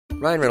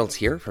Ryan Reynolds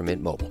here from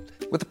Mint Mobile.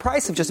 With the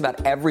price of just about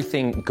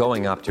everything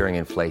going up during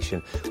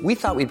inflation, we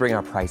thought we'd bring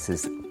our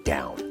prices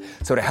down.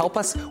 So to help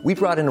us, we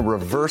brought in a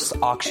reverse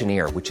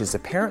auctioneer, which is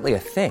apparently a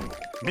thing.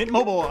 Mint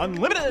Mobile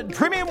Unlimited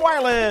Premium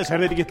Wireless. How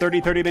to get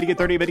 30, 30, bit to get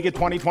 30, bit to get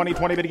 20, 20,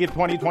 20, bit to get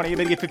 20, 20,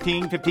 bit to get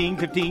 15, 15,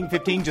 15,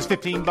 15, just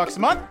 $15 a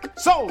month?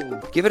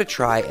 Sold! Give it a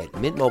try at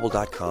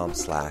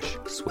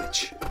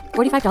mintmobile.com/switch.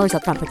 $45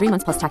 up front for 3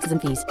 months plus taxes and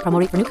fees. Promo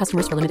rate for new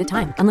customers for limited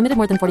time. Unlimited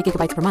more than 40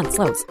 gigabytes per month.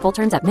 Slows full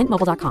terms at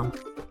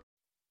mintmobile.com.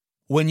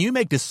 When you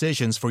make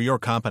decisions for your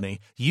company,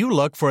 you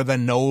look for the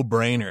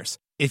no-brainers.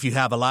 If you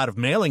have a lot of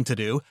mailing to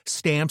do,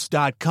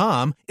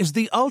 Stamps.com is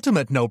the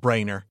ultimate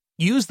no-brainer.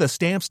 Use the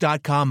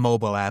Stamps.com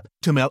mobile app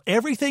to mail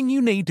everything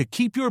you need to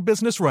keep your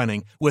business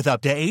running with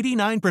up to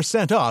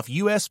 89% off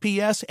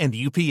USPS and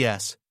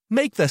UPS.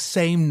 Make the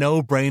same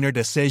no-brainer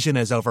decision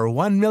as over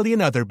 1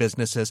 million other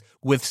businesses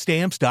with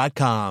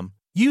Stamps.com.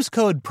 Use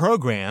code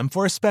PROGRAM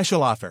for a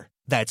special offer.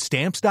 That's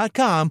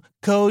Stamps.com,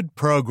 code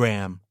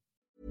PROGRAM.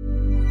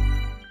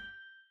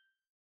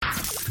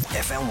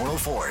 FM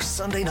 104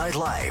 Sunday Night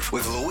Live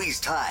with Louise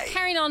Ty.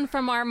 Carrying on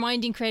from our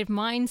Minding Creative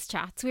Minds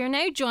chats, we are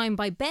now joined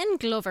by Ben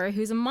Glover,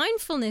 who's a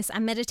mindfulness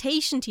and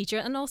meditation teacher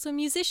and also a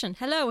musician.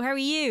 Hello, how are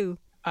you?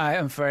 I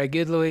am very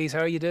good, Louise.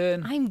 How are you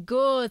doing? I'm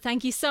good.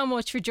 Thank you so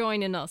much for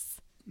joining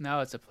us. No,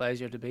 it's a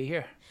pleasure to be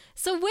here.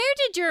 So where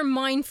did your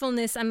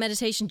mindfulness and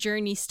meditation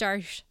journey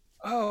start?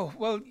 Oh,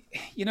 well,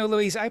 you know,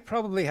 Louise, I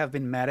probably have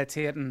been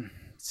meditating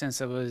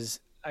since I was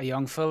a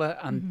young fella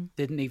and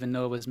didn't even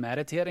know I was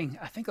meditating.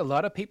 I think a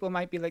lot of people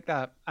might be like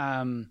that.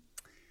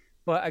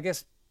 But I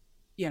guess,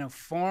 you know,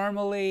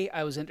 formally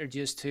I was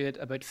introduced to it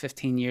about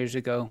 15 years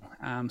ago.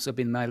 So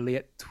in my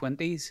late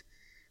 20s.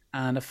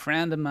 And a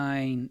friend of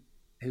mine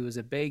who was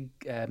a big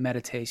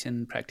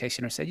meditation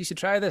practitioner said, you should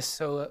try this.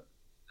 So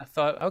I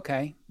thought,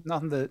 okay,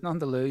 nothing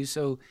to lose.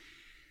 So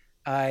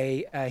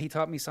he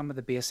taught me some of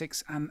the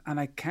basics, and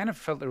I kind of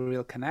felt a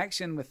real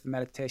connection with the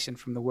meditation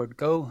from the word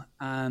go.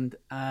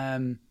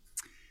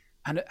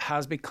 And it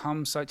has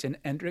become such an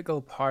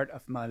integral part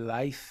of my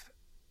life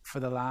for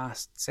the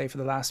last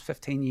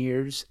 15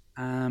 years.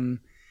 And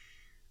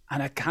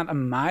I can't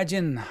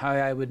imagine how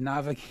I would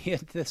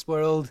navigate this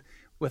world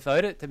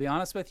without it, to be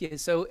honest with you.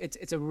 So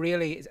it's a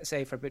really, as I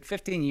say, for about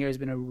 15 years,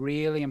 been a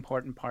really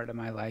important part of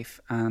my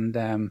life. And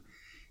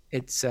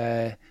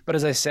but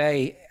as I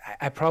say,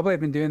 I probably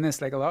have been doing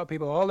this like a lot of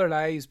people all their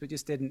lives, but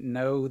just didn't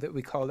know that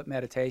we call it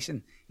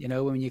meditation. You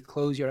know, when you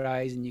close your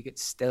eyes and you get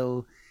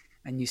still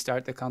and you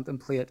start to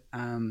contemplate,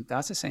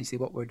 that's essentially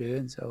what we're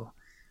doing. So,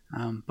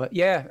 but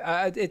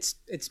yeah, it's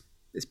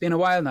been a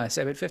while now,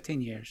 say about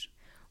 15 years.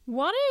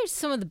 What are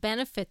some of the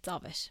benefits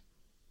of it?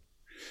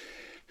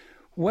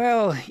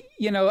 Well,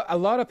 you know, a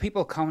lot of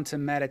people come to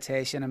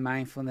meditation and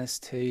mindfulness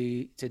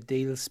to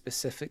deal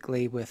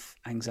specifically with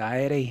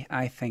anxiety,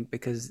 I think,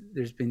 because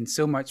there's been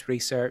so much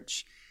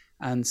research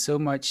and so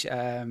much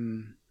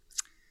in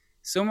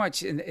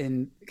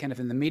kind of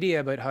in the media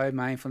about how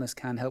mindfulness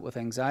can help with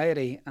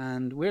anxiety.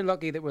 And we're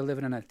lucky that we're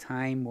living in a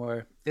time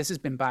where this has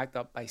been backed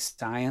up by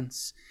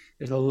science.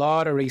 There's a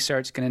lot of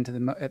research going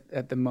into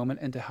at the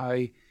moment into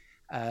how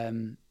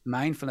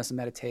mindfulness and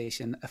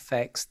meditation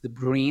affects the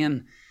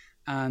brain.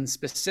 And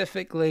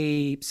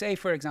specifically, say,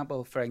 for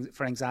example, for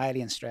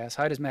anxiety and stress,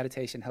 how does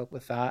meditation help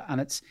with that?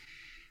 And it's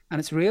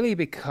really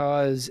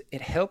because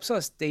it helps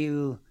us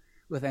deal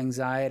with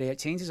anxiety. It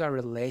changes our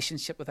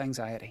relationship with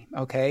anxiety.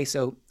 Okay,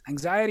 so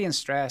anxiety and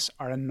stress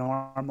are a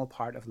normal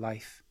part of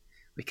life.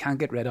 We can't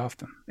get rid of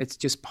them. It's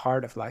just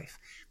part of life.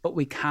 But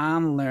we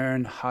can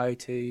learn how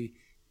to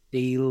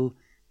deal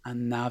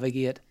and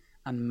navigate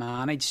and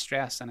manage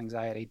stress and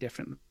anxiety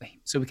differently.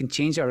 So we can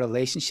change our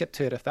relationship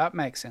to it, if that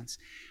makes sense.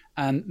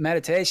 And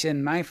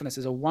meditation, mindfulness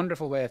is a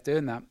wonderful way of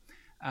doing that.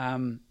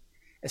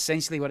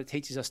 Essentially what it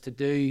teaches us to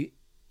do,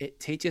 it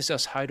teaches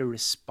us how to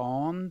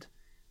respond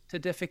to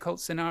difficult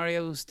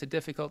scenarios, to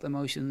difficult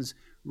emotions,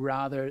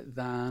 rather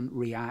than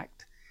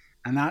react.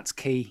 And that's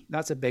key.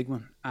 That's a big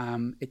one.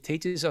 It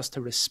teaches us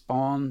to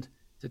respond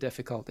to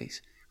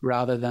difficulties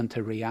rather than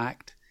to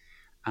react.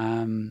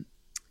 You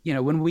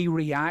know, when we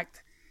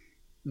react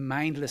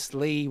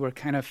mindlessly, we're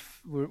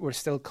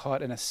still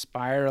caught in a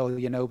spiral.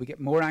 You know, we get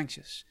more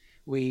anxious.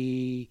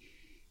 We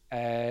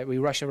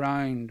rush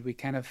around. We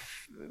kind of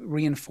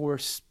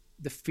reinforce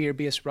the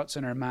fear-based ruts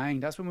in our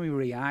mind. That's when we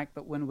react.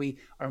 But when we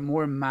are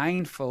more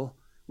mindful,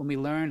 when we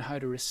learn how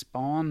to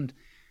respond,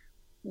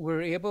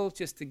 we're able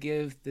just to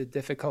give the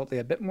difficulty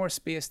a bit more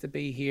space to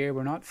be here.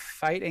 We're not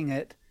fighting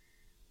it.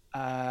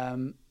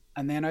 And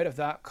then out of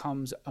that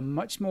comes a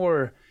much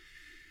more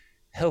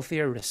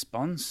healthier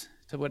response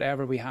to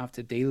whatever we have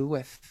to deal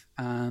with.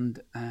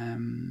 And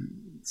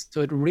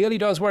so it really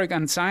does work,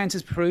 and science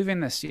is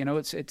proving this. You know,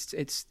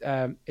 it's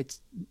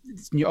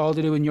all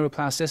to do with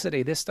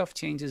neuroplasticity. This stuff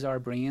changes our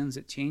brains.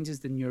 It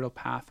changes the neural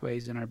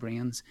pathways in our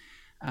brains.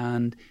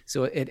 And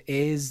so it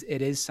is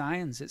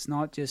science. It's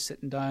not just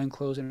sitting down,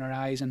 closing our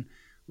eyes and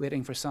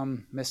waiting for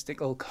some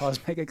mystical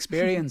cosmic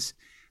experience,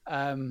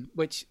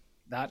 which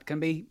that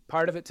can be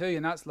part of it too,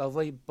 and that's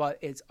lovely. But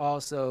it's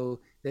also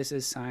this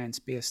is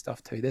science-based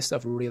stuff too. This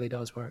stuff really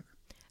does work.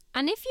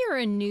 And if you're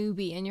a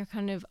newbie and you're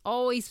kind of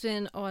always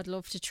been, oh, I'd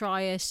love to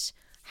try it,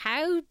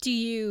 how do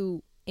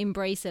you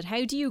embrace it?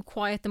 How do you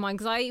quiet the mind?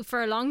 Because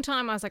for a long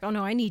time, I was like, oh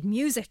no, I need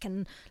music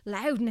and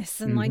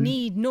loudness and I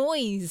need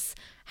noise.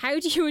 How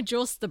do you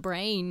adjust the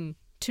brain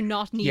to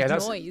not need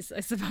noise, I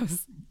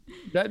suppose?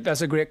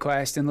 That's a great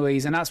question,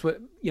 Louise. And that's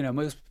what,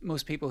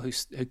 most people who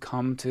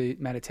come to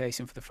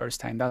meditation for the first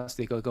time, that's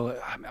they go,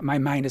 my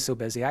mind is so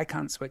busy, I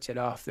can't switch it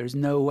off. There's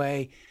no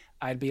way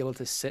I'd be able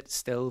to sit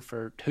still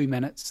for 2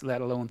 minutes,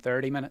 let alone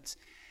 30 minutes.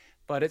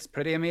 But it's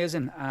pretty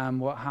amazing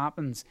what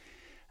happens.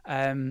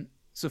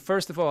 So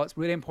first of all, it's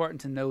really important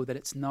to know that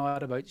it's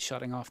not about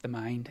shutting off the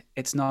mind.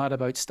 It's not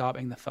about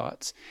stopping the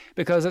thoughts,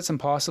 because it's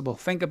impossible.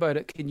 Think about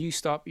it. Can you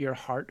stop your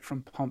heart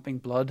from pumping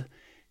blood?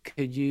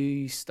 Could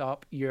you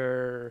stop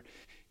your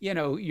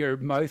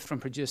mouth from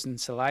producing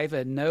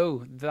saliva?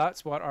 No,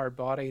 that's what our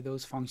body,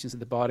 those functions of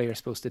the body are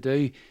supposed to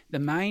do. The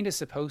mind is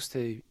supposed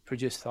to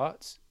produce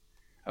thoughts.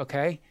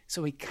 Okay,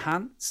 so we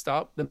can't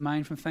stop the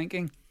mind from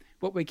thinking.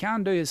 What we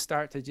can do is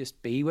start to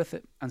just be with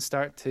it and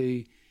start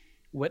to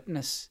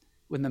witness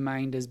when the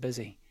mind is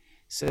busy.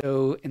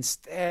 So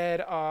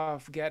instead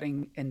of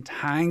getting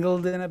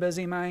entangled in a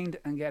busy mind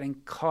and getting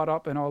caught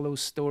up in all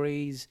those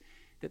stories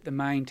that the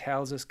mind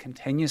tells us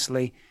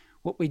continuously,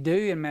 what we do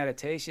in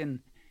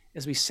meditation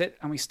is we sit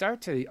and we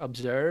start to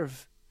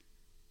observe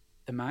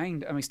the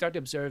mind and we start to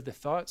observe the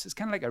thoughts. It's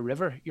kind of like a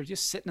river. You're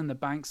just sitting on the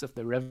banks of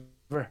the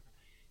river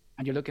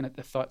and you're looking at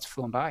the thoughts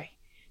flowing by,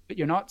 but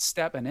you're not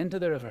stepping into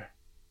the river.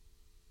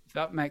 If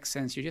that makes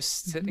sense, you're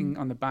just sitting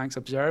on the banks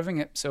observing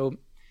it. So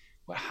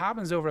what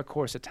happens over a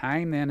course of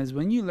time then is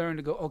when you learn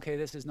to go, okay,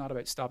 this is not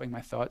about stopping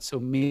my thoughts, so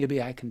maybe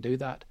I can do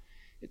that.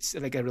 It's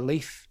like a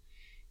relief,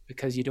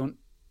 because you don't,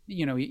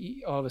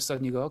 all of a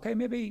sudden you go, okay,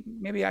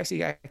 maybe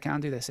actually I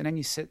can do this. And then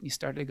you sit and you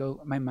start to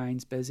go, my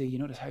mind's busy. You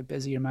notice how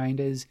busy your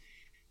mind is.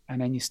 And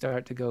then you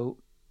start to go,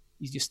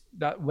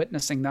 that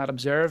witnessing, that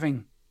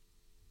observing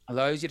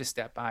allows you to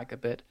step back a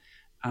bit.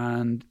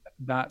 And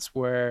that's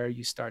where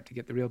you start to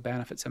get the real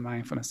benefits of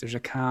mindfulness. There's a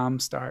calm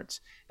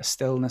starts, a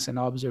stillness and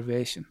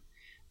observation.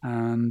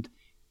 And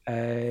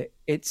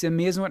it's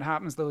amazing what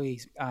happens,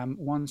 Louise.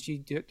 Once you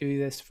do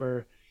this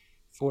for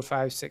 4,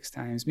 5, 6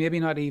 times, maybe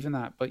not even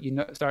that, but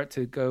you start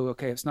to go,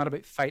 okay, it's not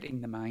about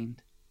fighting the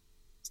mind.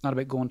 It's not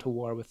about going to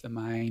war with the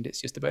mind.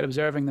 It's just about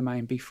observing the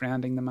mind,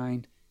 befriending the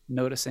mind,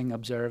 noticing,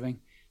 observing.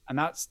 And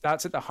that's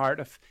at the heart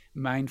of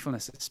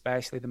mindfulness,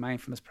 especially the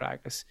mindfulness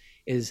practice,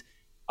 is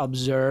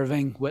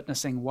observing,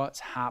 witnessing what's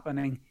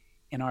happening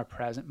in our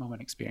present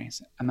moment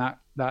experience. And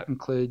that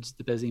includes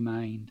the busy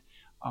mind,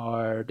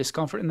 our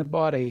discomfort in the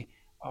body,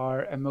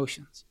 our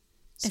emotions.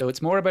 So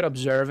it's more about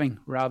observing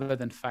rather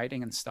than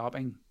fighting and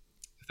stopping,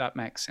 if that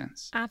makes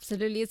sense.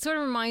 Absolutely. It sort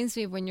of reminds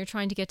me of when you're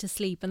trying to get to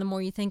sleep, and the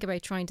more you think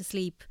about trying to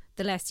sleep,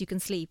 the less you can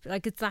sleep.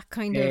 Like it's that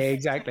kind of...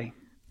 Exactly.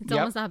 It's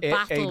almost that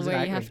battle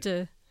where you have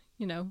to,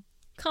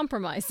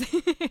 compromise.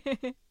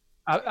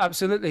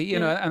 Absolutely.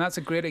 And that's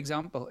a great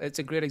example. It's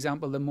a great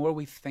example. The more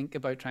we think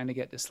about trying to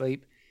get to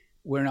sleep,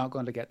 we're not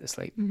going to get to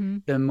sleep.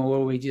 The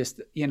more we just,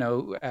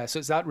 so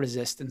it's that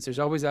resistance. There's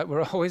always that,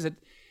 we're always at,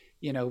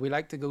 we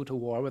like to go to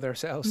war with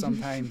ourselves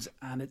sometimes.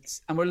 and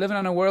we're living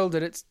in a world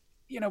that it's,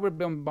 we're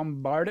being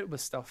bombarded with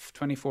stuff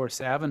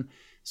 24/7.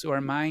 So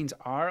our minds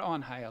are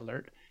on high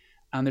alert,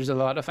 and there's a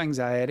lot of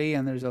anxiety,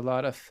 and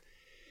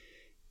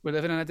we're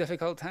living in a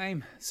difficult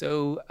time.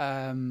 So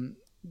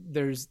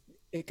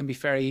it can be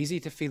very easy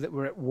to feel that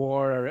we're at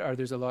war or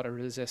there's a lot of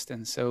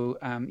resistance. So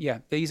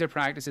these are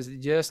practices that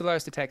just allow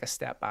us to take a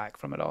step back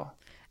from it all.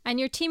 And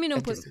you're teaming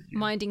up with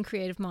Minding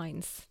Creative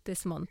Minds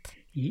this month.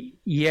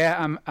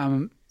 Yeah,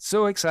 I'm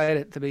so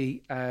excited to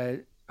be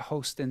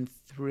hosting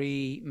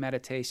 3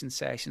 meditation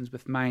sessions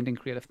with Minding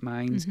Creative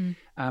Minds,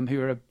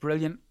 who are a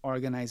brilliant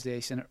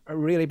organization, a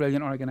really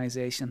brilliant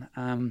organization.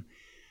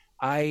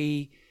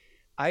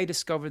 I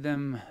discovered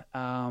them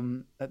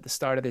at the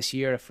start of this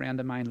year. A friend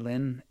of mine,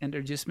 Lynn,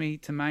 introduced me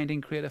to Minding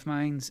Creative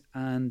Minds.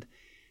 And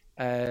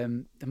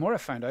the more I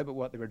found out about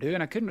what they were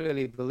doing, I couldn't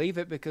really believe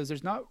it, because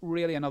there's not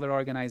really another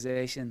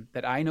organization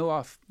that I know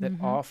of that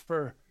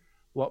offer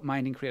what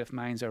Minding Creative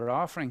Minds are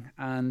offering.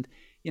 And,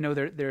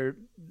 they're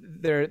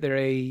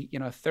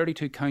a,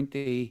 32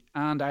 county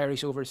and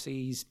Irish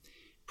overseas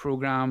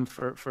program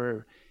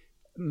for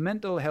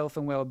mental health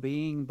and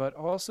well-being, but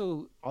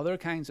also other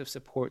kinds of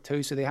support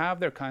too. So they have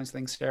their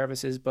counseling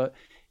services, but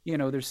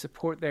there's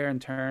support there in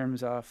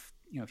terms of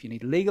if you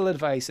need legal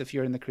advice, if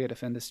you're in the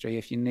creative industry,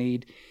 if you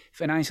need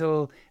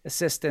financial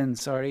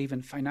assistance or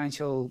even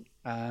financial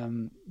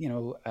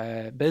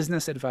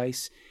business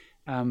advice,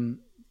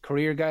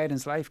 career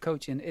guidance, life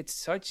coaching. It's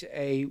such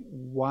a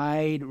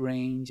wide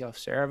range of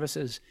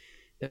services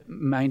that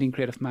Minding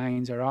Creative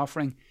Minds are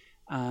offering.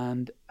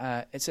 And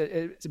it's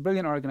a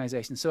brilliant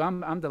organization. So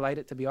I'm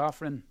delighted to be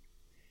offering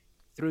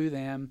through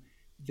them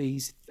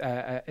these.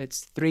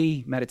 It's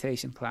 3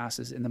 meditation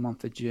classes in the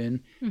month of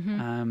June.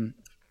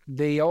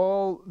 They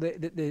were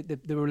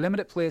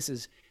limited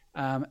places,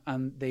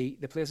 and the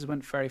places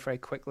went very, very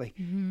quickly.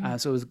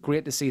 So it was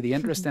great to see the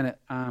interest in it.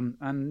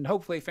 And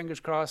hopefully, fingers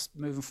crossed,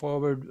 moving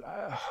forward,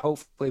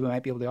 hopefully we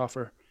might be able to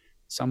offer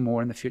some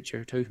more in the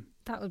future too.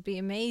 That would be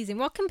amazing.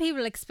 What can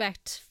people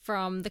expect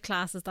from the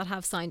classes that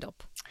have signed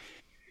up?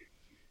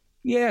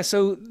 Yeah,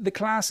 so the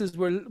classes,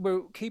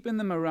 we're keeping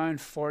them around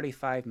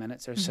 45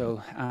 minutes or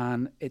so,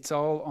 and it's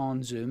all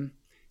on Zoom.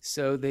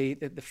 So the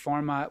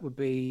format would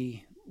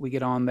be, we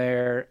get on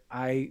there,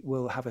 I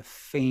will have a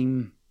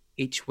theme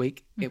each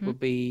week. It will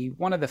be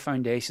one of the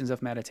foundations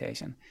of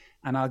meditation,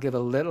 and I'll give a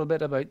little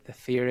bit about the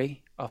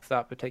theory of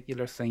that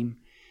particular theme.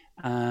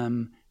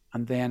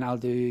 And then I'll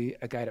do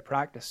a guided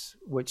practice,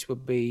 which will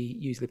be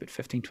usually about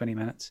 15, 20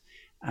 minutes.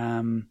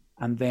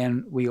 And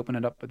then we open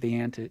it up at the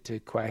end to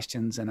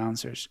questions and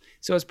answers.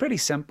 So it's pretty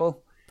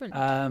simple.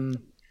 Brilliant.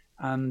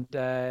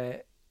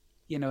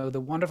 You know,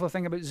 the wonderful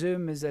thing about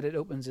Zoom is that it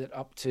opens it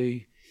up to,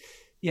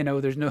 you know,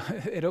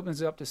 it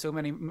opens it up to so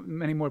many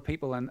more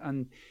people.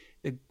 And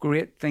the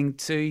great thing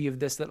too, you have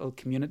this little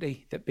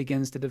community that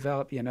begins to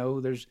develop. You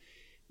know,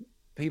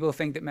 people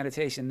think that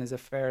meditation is a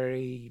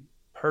very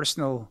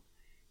personal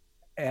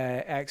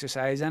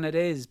exercise, and it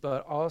is,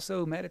 but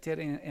also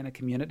meditating in a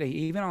community,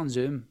 even on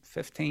Zoom,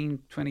 15,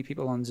 20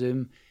 people on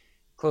Zoom,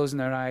 closing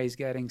their eyes,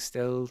 getting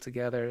still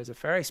together, is a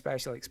very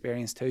special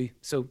experience too.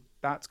 So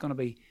that's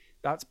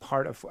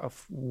part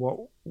of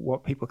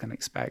what people can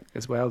expect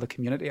as well, the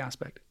community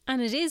aspect.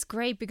 And it is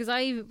great because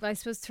I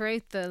suppose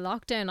throughout the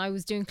lockdown I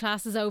was doing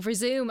classes over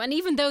Zoom, and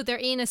even though they're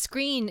in a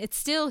screen, it's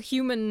still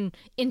human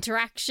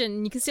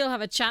interaction. You can still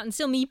have a chat and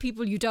still meet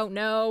people you don't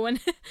know, and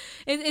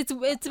it's a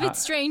bit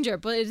stranger,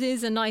 but it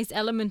is a nice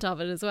element of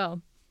it as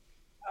well.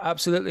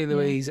 Absolutely,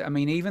 Louise. I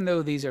mean, even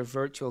though these are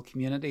virtual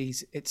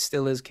communities, it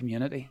still is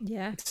community.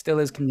 Yeah, it still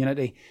is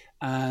community,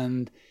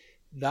 and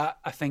that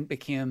I think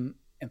became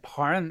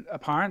apparent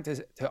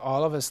to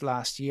all of us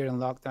last year in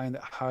lockdown,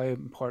 that how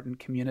important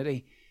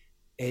community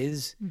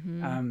is,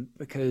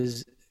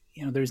 because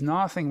you know there's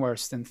nothing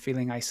worse than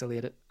feeling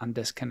isolated and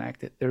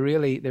disconnected. There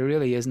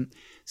really isn't.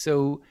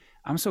 So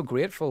I'm so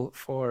grateful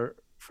for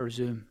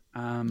Zoom.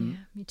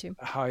 Me too.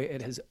 How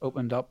it has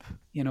opened up,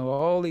 you know,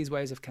 all these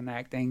ways of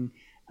connecting,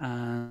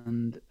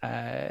 and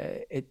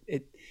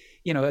it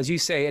you know, as you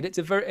say, it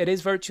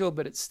is virtual,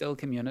 but it's still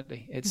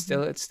community. It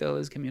still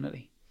is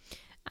community.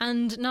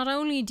 And not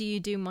only do you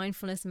do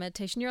mindfulness and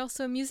meditation, you're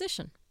also a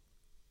musician.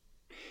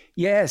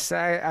 Yes,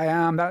 I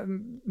am. That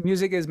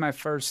music was my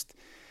first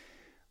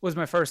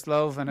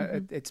love,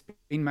 and it's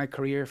been my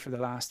career for the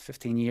last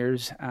 15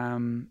 years.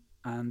 And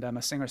I'm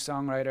a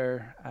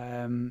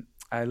singer-songwriter.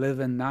 I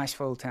live in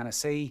Nashville,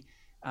 Tennessee.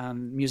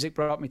 Music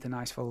brought me to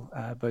Nashville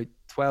about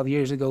 12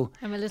 years ago.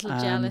 I'm a little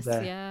jealous.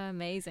 Yeah,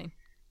 amazing.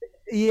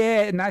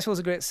 Yeah, Nashville's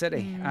a great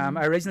city.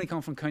 I originally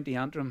come from County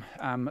Antrim,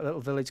 a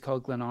little village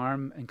called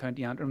Glenarm in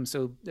County Antrim.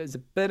 So there's a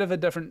bit of a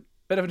different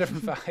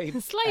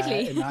vibe.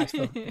 Slightly. In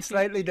Nashville.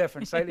 slightly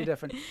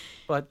different.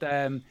 But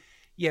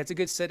yeah, it's a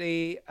good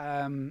city.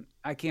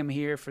 I came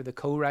here for the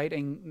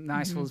co-writing.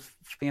 Nashville's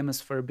famous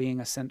for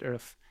being a center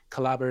of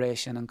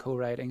collaboration and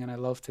co-writing, and I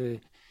love to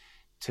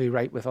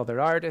write with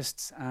other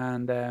artists.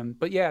 And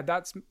but yeah,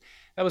 that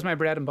was my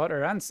bread and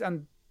butter.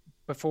 And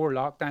before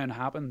lockdown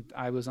happened,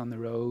 I was on the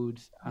road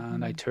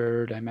and I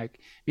toured. I made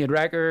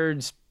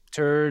records,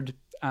 toured,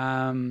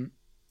 and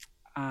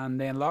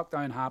then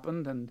lockdown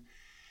happened, and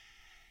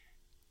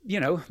you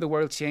know, the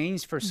world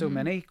changed for so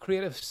many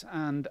creatives.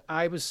 And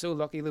I was so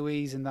lucky,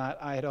 Louise, in that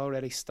I had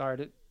already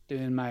started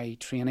doing my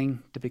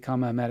training to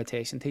become a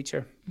meditation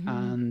teacher.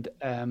 And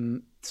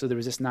so there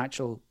was this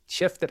natural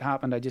shift that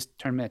happened. I just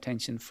turned my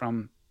attention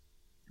from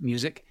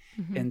music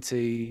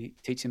into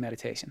teaching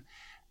meditation.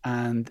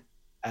 And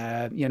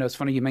you know, it's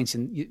funny you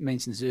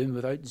mentioned Zoom.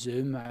 Without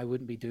Zoom, I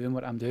wouldn't be doing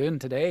what I'm doing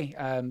today.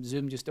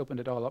 Zoom just opened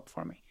it all up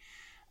for me.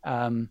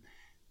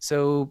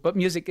 But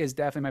music is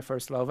definitely my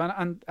first love.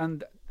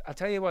 And I'll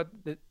tell you what,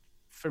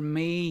 for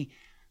me,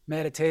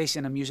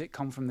 meditation and music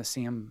come from the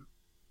same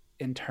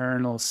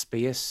internal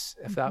space,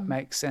 if that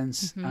makes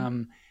sense.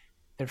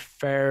 They're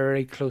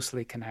very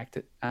closely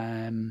connected.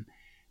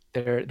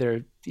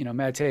 They're you know,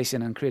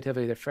 meditation and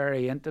creativity, they're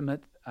very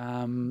intimate.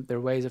 They're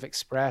ways of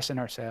expressing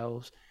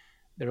ourselves.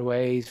 They're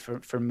ways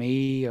for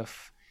me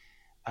of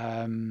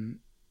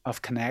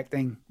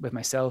connecting with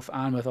myself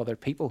and with other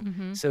people.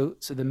 So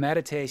the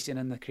meditation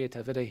and the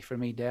creativity for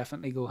me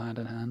definitely go hand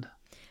in hand.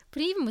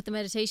 But even with the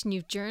meditation,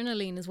 you've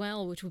journaling as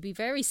well, which would be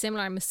very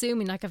similar. I'm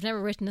assuming, like, I've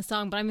never written a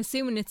song, but I'm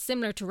assuming it's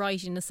similar to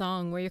writing a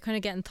song, where you're kind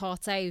of getting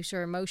thoughts out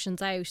or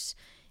emotions out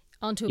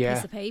onto a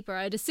piece of paper.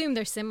 I'd assume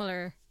they're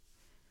similar.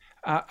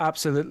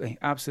 Absolutely,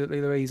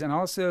 Louise. And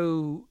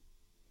also,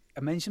 I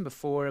mentioned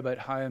before about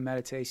how in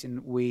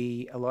meditation,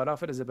 a lot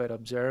of it is about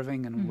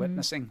observing and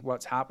witnessing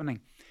what's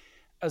happening.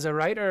 As a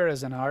writer,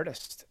 as an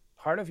artist,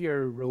 part of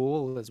your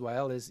role as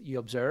well is you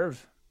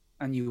observe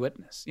and you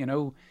witness. You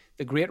know,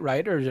 the great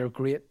writers are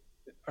great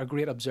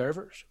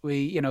observers.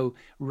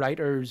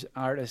 Writers,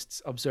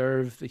 artists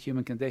observe the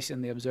human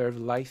condition, they observe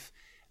life,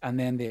 and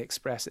then they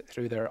express it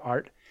through their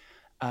art.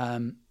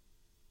 And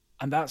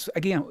And that's,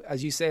 again,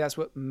 as you say, that's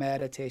what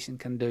meditation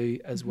can do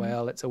as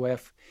well. It's a way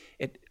of,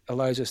 it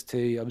allows us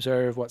to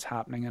observe what's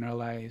happening in our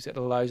lives. It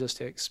allows us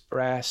to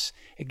express.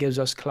 It gives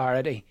us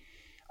clarity.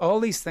 All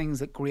these things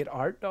that great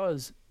art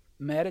does,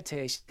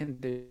 meditation can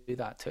do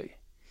that too.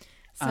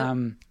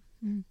 So,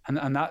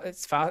 and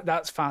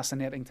that's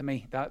fascinating to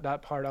me.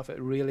 That part of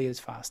it really is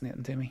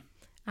fascinating to me.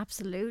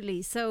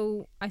 Absolutely.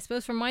 So I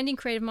suppose for Minding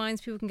Creative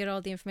Minds, people can get all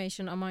the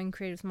information on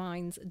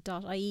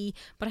mindcreativeminds.ie.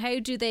 But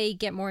how do they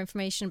get more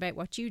information about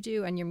what you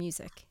do and your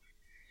music?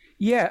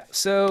 Yeah,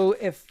 so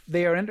if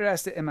they are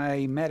interested in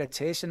my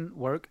meditation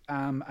work,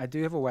 I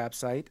do have a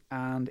website,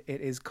 and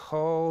it is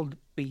called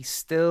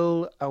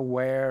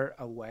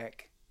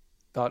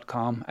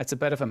BeStillAwareAwake.com. It's a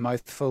bit of a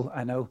mouthful,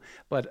 I know,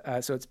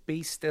 but so it's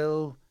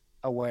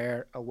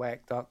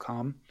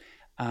BeStillAwareAwake.com,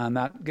 and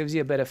that gives you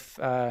a bit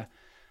of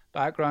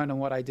background on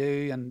what I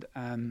do, and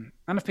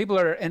if people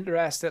are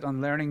interested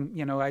on learning,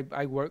 you know,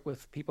 I work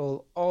with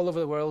people all over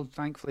the world,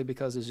 thankfully,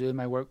 because of Zoom.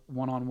 I work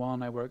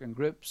one-on-one, I work in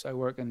groups, I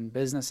work in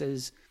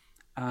businesses.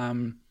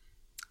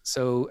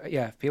 So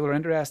yeah, if people are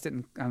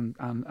interested, and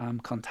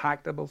I'm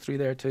contactable through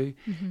there too.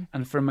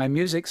 And for my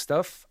music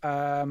stuff,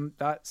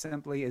 that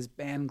simply is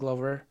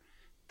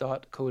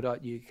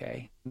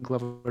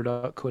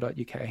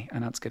benglover.co.uk,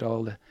 and that's got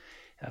all the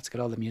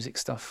music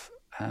stuff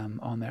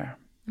on there.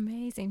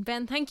 Amazing.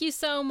 Ben, thank you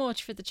so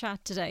much for the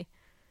chat today.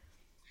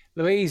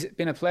 Louise, it's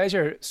been a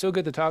pleasure. So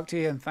good to talk to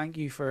you, and thank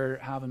you for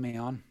having me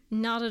on.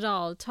 Not at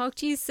all. Talk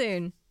to you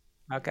soon.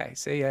 Okay,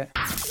 see ya.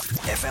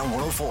 FM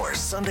 104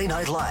 Sunday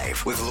Night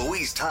Live with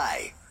Louise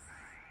Ty.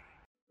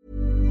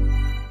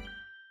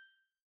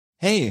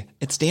 Hey,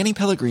 it's Danny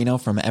Pellegrino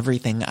from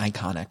Everything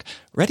Iconic.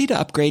 Ready to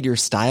upgrade your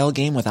style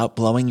game without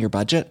blowing your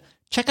budget?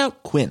 Check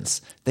out Quince.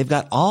 They've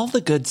got all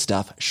the good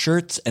stuff,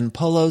 shirts and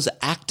polos,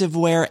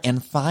 activewear,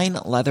 and fine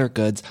leather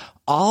goods,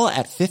 all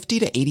at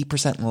 50 to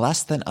 80%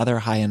 less than other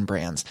high-end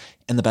brands.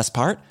 And the best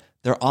part?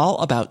 They're all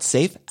about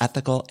safe,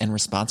 ethical, and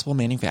responsible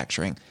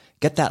manufacturing.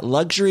 Get that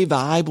luxury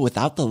vibe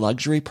without the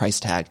luxury price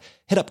tag.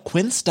 Hit up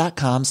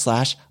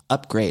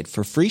quince.com/upgrade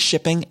for free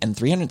shipping and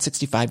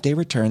 365-day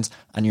returns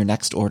on your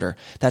next order.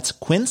 That's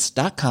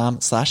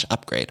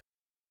quince.com/upgrade.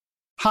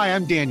 Hi,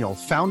 I'm Daniel,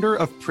 founder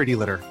of Pretty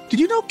Litter.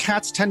 Did you know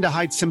cats tend to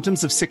hide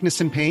symptoms of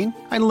sickness and pain?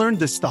 I learned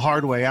this the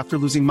hard way after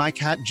losing my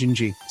cat,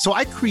 Gingy. So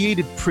I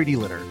created Pretty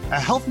Litter, a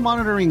health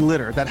monitoring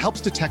litter that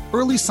helps detect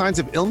early signs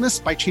of illness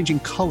by changing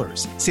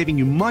colors, saving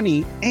you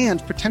money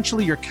and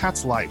potentially your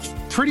cat's life.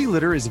 Pretty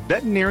Litter is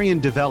veterinarian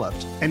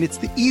developed, and it's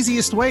the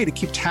easiest way to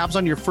keep tabs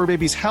on your fur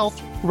baby's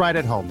health right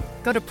at home.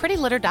 Go to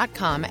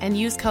prettylitter.com and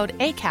use code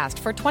ACAST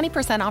for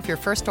 20% off your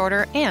first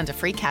order and a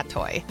free cat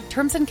toy.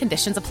 Terms and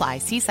conditions apply.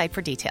 See site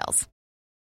for details.